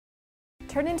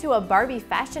Turn into a Barbie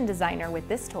fashion designer with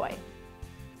this toy.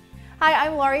 Hi,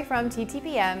 I'm Laurie from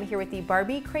TTPM, here with the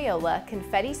Barbie Crayola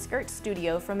Confetti Skirt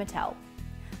Studio from Mattel.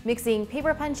 Mixing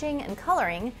paper punching and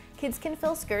coloring, kids can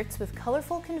fill skirts with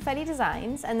colorful confetti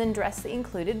designs and then dress the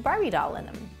included Barbie doll in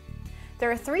them. There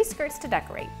are 3 skirts to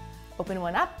decorate. Open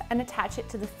one up and attach it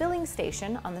to the filling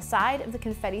station on the side of the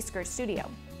Confetti Skirt Studio.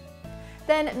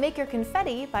 Then make your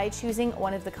confetti by choosing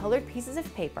one of the colored pieces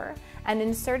of paper and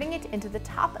inserting it into the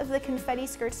top of the Confetti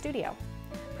Skirt Studio.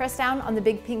 Press down on the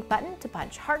big pink button to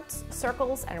punch hearts,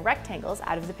 circles, and rectangles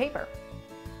out of the paper.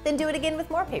 Then do it again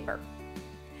with more paper.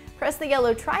 Press the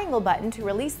yellow triangle button to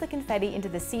release the confetti into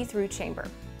the see-through chamber.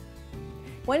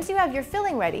 Once you have your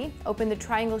filling ready, open the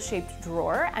triangle-shaped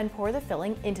drawer and pour the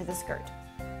filling into the skirt.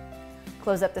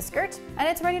 Close up the skirt and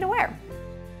it's ready to wear.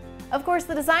 Of course,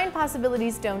 the design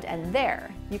possibilities don't end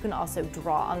there. You can also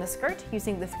draw on the skirt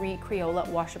using the 3 Crayola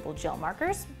Washable Gel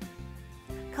Markers.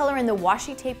 Color in the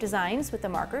washi tape designs with the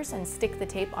markers and stick the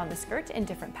tape on the skirt in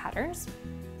different patterns.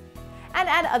 And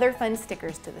add other fun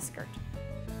stickers to the skirt.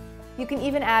 You can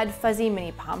even add fuzzy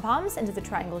mini pom-poms into the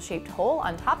triangle-shaped hole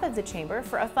on top of the chamber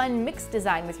for a fun mixed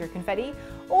design with your confetti,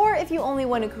 or if you only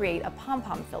want to create a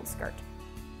pom-pom filled skirt.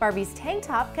 Barbie's tank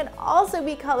top can also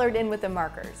be colored in with the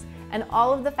markers, and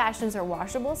all of the fashions are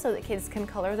washable so that kids can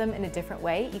color them in a different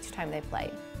way each time they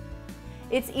play.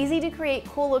 It's easy to create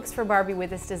cool looks for Barbie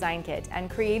with this design kit, and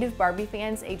creative Barbie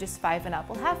fans ages 5 and up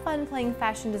will have fun playing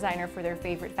fashion designer for their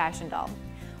favorite fashion doll.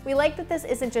 We like that this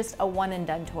isn't just a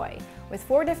one-and-done toy. With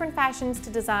 4 different fashions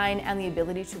to design and the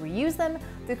ability to reuse them,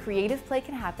 the creative play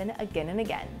can happen again and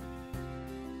again.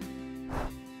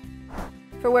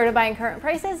 For where to buy and current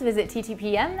prices, visit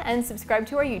TTPM and subscribe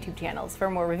to our YouTube channels for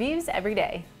more reviews every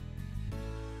day.